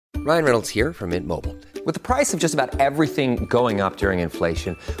Ryan Reynolds here from Mint Mobile. With the price of just about everything going up during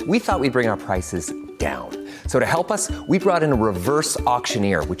inflation, we thought we'd bring our prices down. So to help us, we brought in a reverse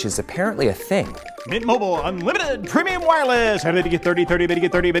auctioneer, which is apparently a thing. Mint Mobile Unlimited Premium Wireless. How to get 30, 30, bit to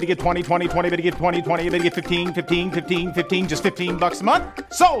get 30, bit to get 20, 20, 20, bit to get 20, 20, bit to get 15, 15, 15, 15, just $15 a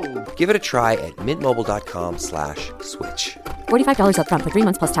month? Sold! Give it a try at mintmobile.com/switch. $45 up front for 3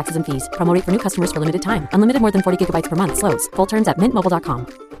 months plus taxes and fees. Promo rate for new customers for limited time. Unlimited more than 40 gigabytes per month. Slows full terms at mintmobile.com.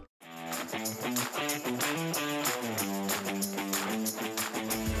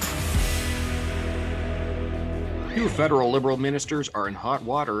 Two federal Liberal ministers are in hot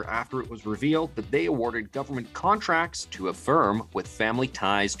water after it was revealed that they awarded government contracts to a firm with family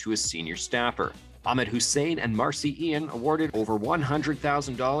ties to a senior staffer. Ahmed Hussein and Marcy Ian awarded over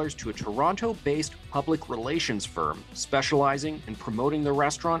 $100,000 to a Toronto-based public relations firm specializing in promoting the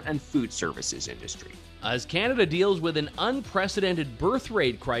restaurant and food services industry. As Canada deals with an unprecedented birth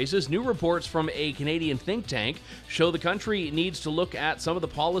rate crisis, new reports from a Canadian think tank show the country needs to look at some of the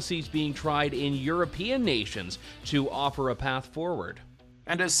policies being tried in European nations to offer a path forward.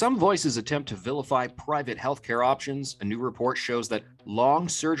 And as some voices attempt to vilify private healthcare options, a new report shows that long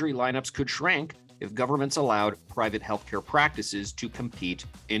surgery lineups could shrink if governments allowed private healthcare practices to compete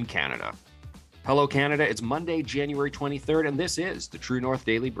in Canada. Hello, Canada. It's Monday, January 23rd, and this is the True North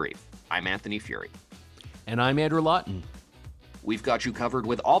Daily Brief. I'm Anthony Fury. And I'm Andrew Lawton. We've got you covered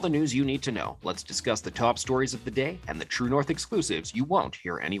with all the news you need to know. Let's discuss the top stories of the day and the True North exclusives you won't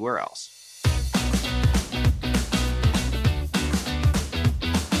hear anywhere else.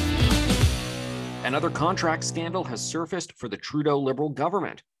 Another contract scandal has surfaced for the Trudeau Liberal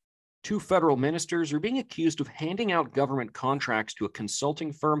government. Two federal ministers are being accused of handing out government contracts to a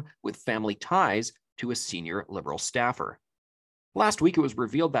consulting firm with family ties to a senior Liberal staffer. Last week, it was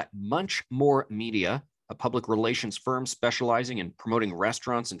revealed that Munch More Media, a public relations firm specializing in promoting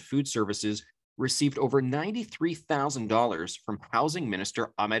restaurants and food services, received over $93,000 from Housing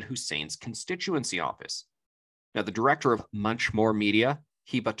Minister Ahmed Hussein's constituency office. Now, the director of Munch More Media,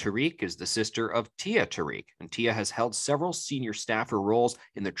 Hiba Tariq, is the sister of Tia Tariq, and Tia has held several senior staffer roles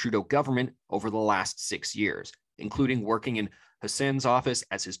in the Trudeau government over the last 6 years, including working in Hussein's office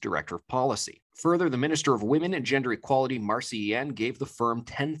as his director of policy. Further, the Minister of Women and Gender Equality, Marcy Ian, gave the firm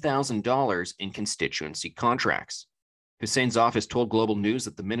 $10,000 in constituency contracts. Hussein's office told Global News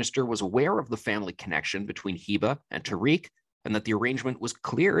that the minister was aware of the family connection between Hiba and Tariq and that the arrangement was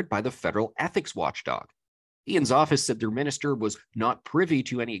cleared by the federal ethics watchdog. Ian's office said their minister was not privy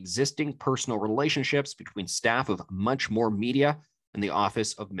to any existing personal relationships between staff of Munch More Media and the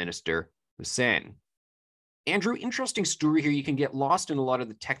office of Minister Hussein. Andrew, interesting story here. You can get lost in a lot of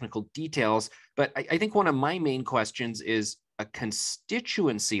the technical details, but I think one of my main questions is a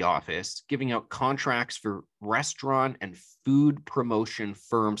constituency office giving out contracts for restaurant and food promotion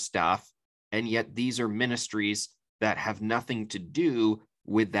firm staff, and yet these are ministries that have nothing to do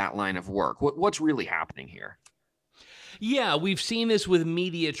with that line of work. What's really happening here? Yeah, we've seen this with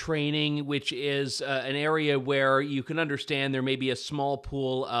media training, which is an area where you can understand there may be a small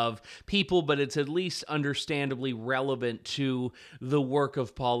pool of people, but it's at least understandably relevant to the work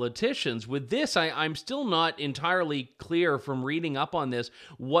of politicians. With this, I'm still not entirely clear from reading up on this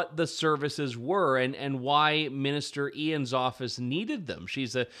what the services were and why Minister Ian's office needed them.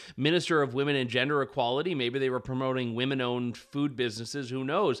 She's a Minister of Women and Gender Equality. Maybe they were promoting women-owned food businesses, who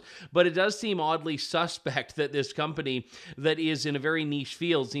knows? But it does seem oddly suspect that this company that is in a very niche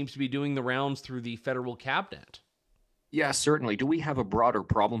field seems to be doing the rounds through the federal cabinet. Yeah, certainly. Do we have a broader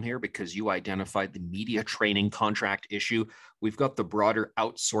problem here? Because you identified the media training contract issue. We've got the broader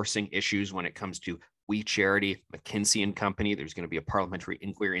outsourcing issues when it comes to We Charity, McKinsey and Company. There's going to be a parliamentary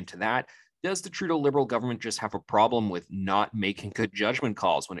inquiry into that. Does the Trudeau Liberal government just have a problem with not making good judgment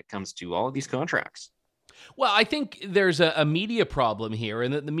calls when it comes to all of these contracts? Well, I think there's a media problem here,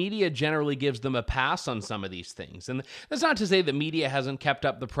 and that the media generally gives them a pass on some of these things. And that's not to say the media hasn't kept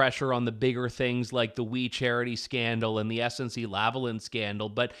up the pressure on the bigger things like the We Charity scandal and the SNC-Lavalin scandal,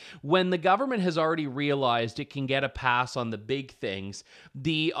 but when the government has already realized it can get a pass on the big things,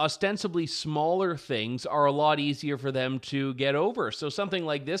 the ostensibly smaller things are a lot easier for them to get over. So something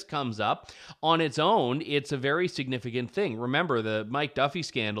like this comes up on its own, it's a very significant thing. Remember, the Mike Duffy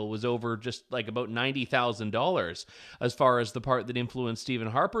scandal was over just like about $90,000 as far as the part that influenced Stephen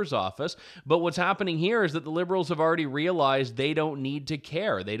Harper's office. But what's happening here is that the Liberals have already realized they don't need to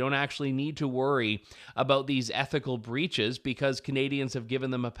care. They don't actually need to worry about these ethical breaches because Canadians have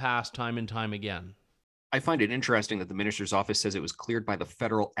given them a pass time and time again. I find it interesting that the minister's office says it was cleared by the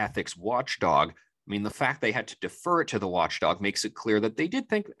federal ethics watchdog. I mean, the fact they had to defer it to the watchdog makes it clear that they did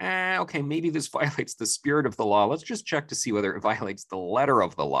think, okay, maybe this violates the spirit of the law. Let's just check to see whether it violates the letter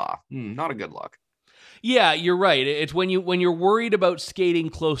of the law. Not a good look. Yeah, you're right. It's when you're worried about skating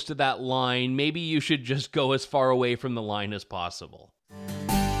close to that line, maybe you should just go as far away from the line as possible.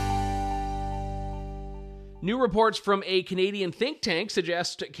 New reports from a Canadian think tank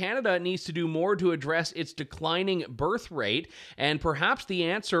suggest Canada needs to do more to address its declining birth rate, and perhaps the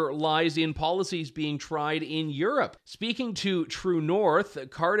answer lies in policies being tried in Europe. Speaking to True North,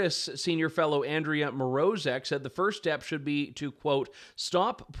 Cardis Senior Fellow Andrea Morozek said the first step should be to, quote,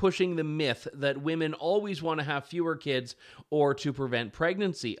 stop pushing the myth that women always want to have fewer kids or to prevent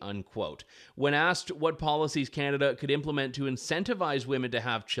pregnancy, unquote. When asked what policies Canada could implement to incentivize women to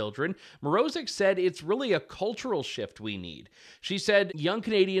have children, Morozek said it's really a cultural shift we need. She said young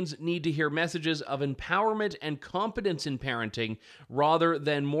Canadians need to hear messages of empowerment and competence in parenting rather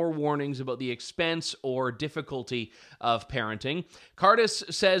than more warnings about the expense or difficulty of parenting.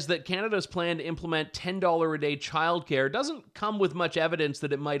 Cardis says that Canada's plan to implement $10 a day childcare doesn't come with much evidence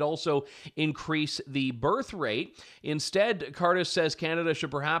that it might also increase the birth rate. Instead, Cardis says Canada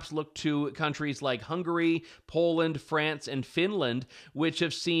should perhaps look to countries like Hungary, Poland, France, and Finland, which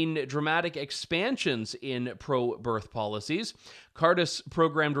have seen dramatic expansions in pro-birth policies. Cardis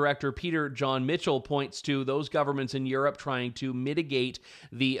Program Director Peter John Mitchell points to those governments in Europe trying to mitigate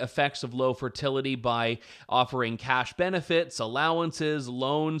the effects of low fertility by offering cash benefits, allowances,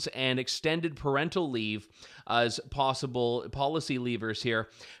 loans, and extended parental leave as possible policy levers here.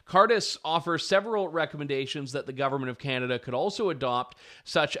 Cardis offers several recommendations that the Government of Canada could also adopt,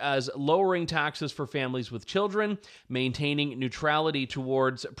 such as lowering taxes for families with children, maintaining neutrality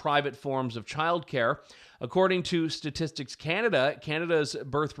towards private forms of childcare. According to Statistics Canada, Canada's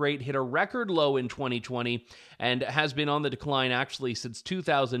birth rate hit a record low in 2020 and has been on the decline actually since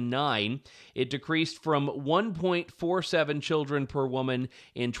 2009. It decreased from 1.47 children per woman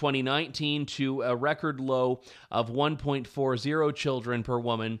in 2019 to a record low of 1.40 children per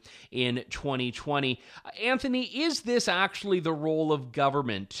woman in 2020. Anthony, is this actually the role of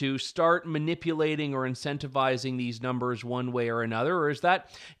government to start manipulating or incentivizing these numbers one way or another, or is that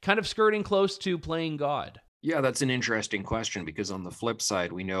kind of skirting close to playing God? Yeah, that's an interesting question because on the flip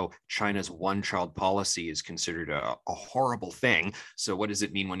side, we know China's one-child policy is considered a horrible thing. So what does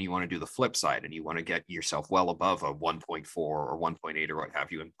it mean when you want to do the flip side and you want to get yourself well above a 1.4 or 1.8 or what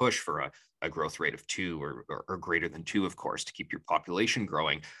have you and push for a growth rate of 2 or greater than 2, of course, to keep your population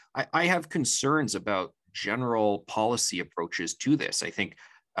growing? I have concerns about general policy approaches to this. I think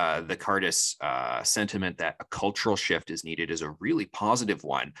the Cardis sentiment that a cultural shift is needed is a really positive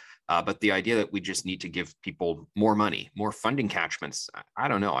one. But the idea that we just need to give people more money, more funding catchments, I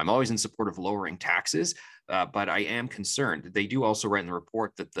don't know. I'm always in support of lowering taxes, but I am concerned. They do also write in the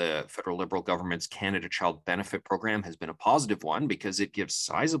report that the federal Liberal government's Canada Child Benefit Program has been a positive one because it gives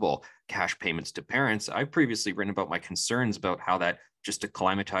sizable cash payments to parents. I've previously written about my concerns about how that just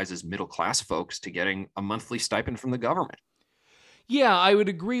acclimatizes middle-class folks to getting a monthly stipend from the government. Yeah, I would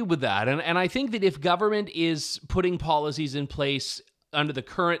agree with that. And I think that if government is putting policies in place under the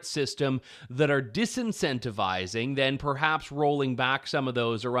current system that are disincentivizing, then perhaps rolling back some of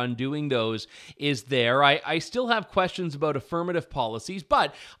those or undoing those is there. I still have questions about affirmative policies,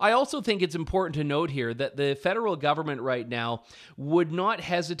 but I also think it's important to note here that the federal government right now would not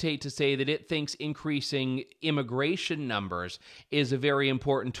hesitate to say that it thinks increasing immigration numbers is a very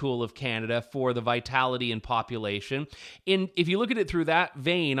important tool of Canada for the vitality in population. If you look at it through that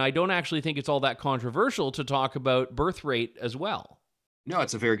vein, I don't actually think it's all that controversial to talk about birth rate as well. No,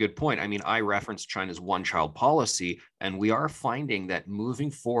 it's a very good point. I mean, I referenced China's one-child policy, and we are finding that moving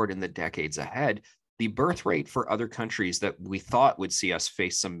forward in the decades ahead, the birth rate for other countries that we thought would see us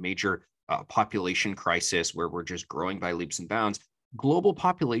face some major population crisis where we're just growing by leaps and bounds, global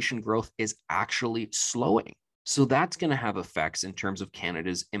population growth is actually slowing. So that's going to have effects in terms of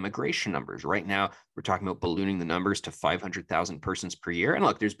Canada's immigration numbers. Right now, we're talking about ballooning the numbers to 500,000 persons per year. And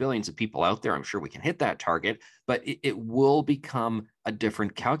look, there's billions of people out there. I'm sure we can hit that target, but it will become a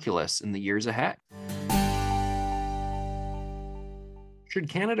different calculus in the years ahead. Should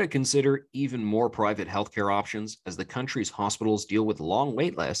Canada consider even more private healthcare options as the country's hospitals deal with long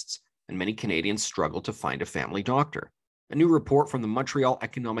wait lists and many Canadians struggle to find a family doctor? A new report from the Montreal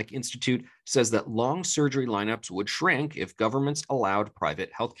Economic Institute says that long surgery lineups would shrink if governments allowed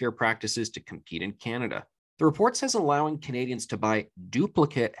private healthcare practices to compete in Canada. The report says allowing Canadians to buy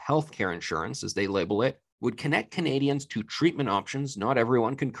duplicate healthcare insurance, as they label it, would connect Canadians to treatment options not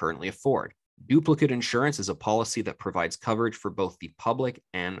everyone can currently afford. Duplicate insurance is a policy that provides coverage for both the public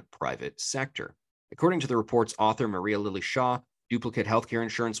and private sector. According to the report's author, Maria Lily Shaw, Duplicate healthcare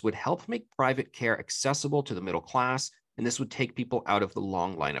insurance would help make private care accessible to the middle class, and this would take people out of the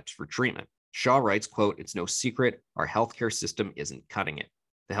long lineups for treatment. Shaw writes, quote, "It's no secret our healthcare system isn't cutting it.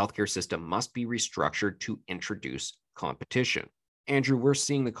 The healthcare system must be restructured to introduce competition." Andrew, we're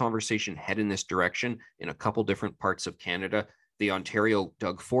seeing the conversation head in this direction in a couple different parts of Canada. The Ontario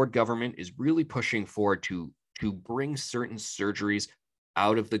Doug Ford government is really pushing forward to bring certain surgeries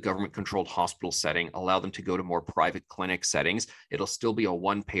out of the government-controlled hospital setting, allow them to go to more private clinic settings. It'll still be a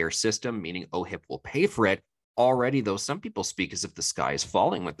one-payer system, meaning OHIP will pay for it. Already, though, some people speak as if the sky is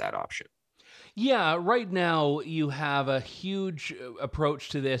falling with that option. Yeah, right now you have a huge approach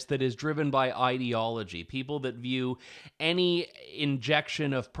to this that is driven by ideology. People that view any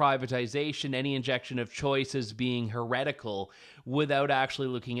injection of privatization, any injection of choice as being heretical without actually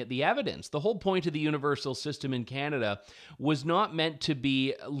looking at the evidence. The whole point of the universal system in Canada was not meant to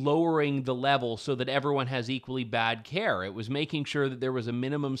be lowering the level so that everyone has equally bad care. It was making sure that there was a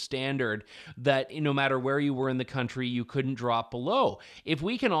minimum standard that no matter where you were in the country, you couldn't drop below. If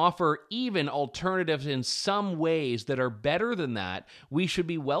we can offer even alternatives in some ways that are better than that, we should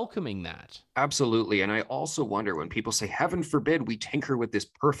be welcoming that. Absolutely. And I also wonder when people say, heaven forbid we tinker with this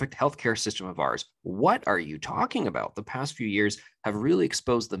perfect healthcare system of ours, what are you talking about? The past few years have really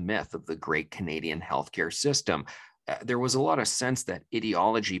exposed the myth of the great Canadian healthcare system. There was a lot of sense that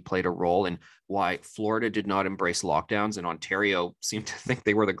ideology played a role in why Florida did not embrace lockdowns, and Ontario seemed to think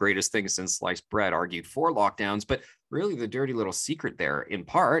they were the greatest thing since sliced bread, argued for lockdowns. But really, the dirty little secret there, in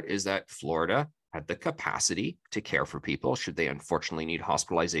part, is that Florida had the capacity to care for people should they unfortunately need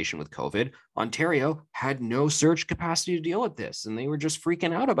hospitalization with COVID. Ontario had no surge capacity to deal with this, and they were just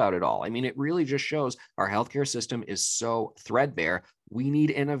freaking out about it all. I mean, it really just shows our healthcare system is so threadbare. We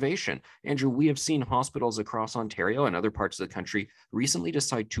need innovation. Andrew, we have seen hospitals across Ontario and other parts of the country recently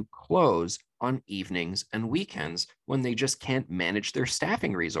decide to close on evenings and weekends when they just can't manage their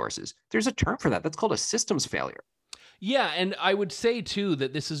staffing resources. There's a term for that. That's called a systems failure. Yeah, and I would say, too,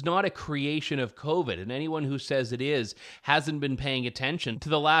 that this is not a creation of COVID, and anyone who says it is hasn't been paying attention to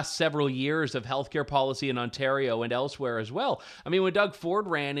the last several years of healthcare policy in Ontario and elsewhere as well. I mean, when Doug Ford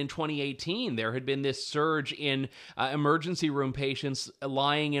ran in 2018, there had been this surge in emergency room patients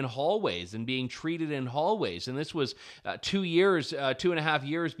lying in hallways and being treated in hallways, and this was 2.5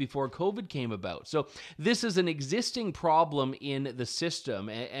 years before COVID came about. So this is an existing problem in the system,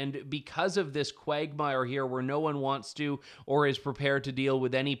 and because of this quagmire here where no one wants to or is prepared to deal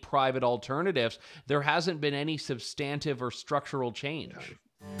with any private alternatives, there hasn't been any substantive or structural change.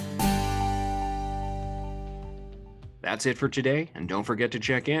 That's it for today, and don't forget to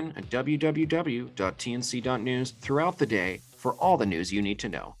check in at www.tnc.news throughout the day for all the news you need to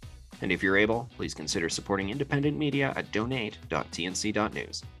know. And if you're able, please consider supporting independent media at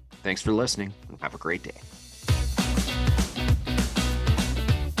donate.tnc.news. Thanks for listening, and have a great day.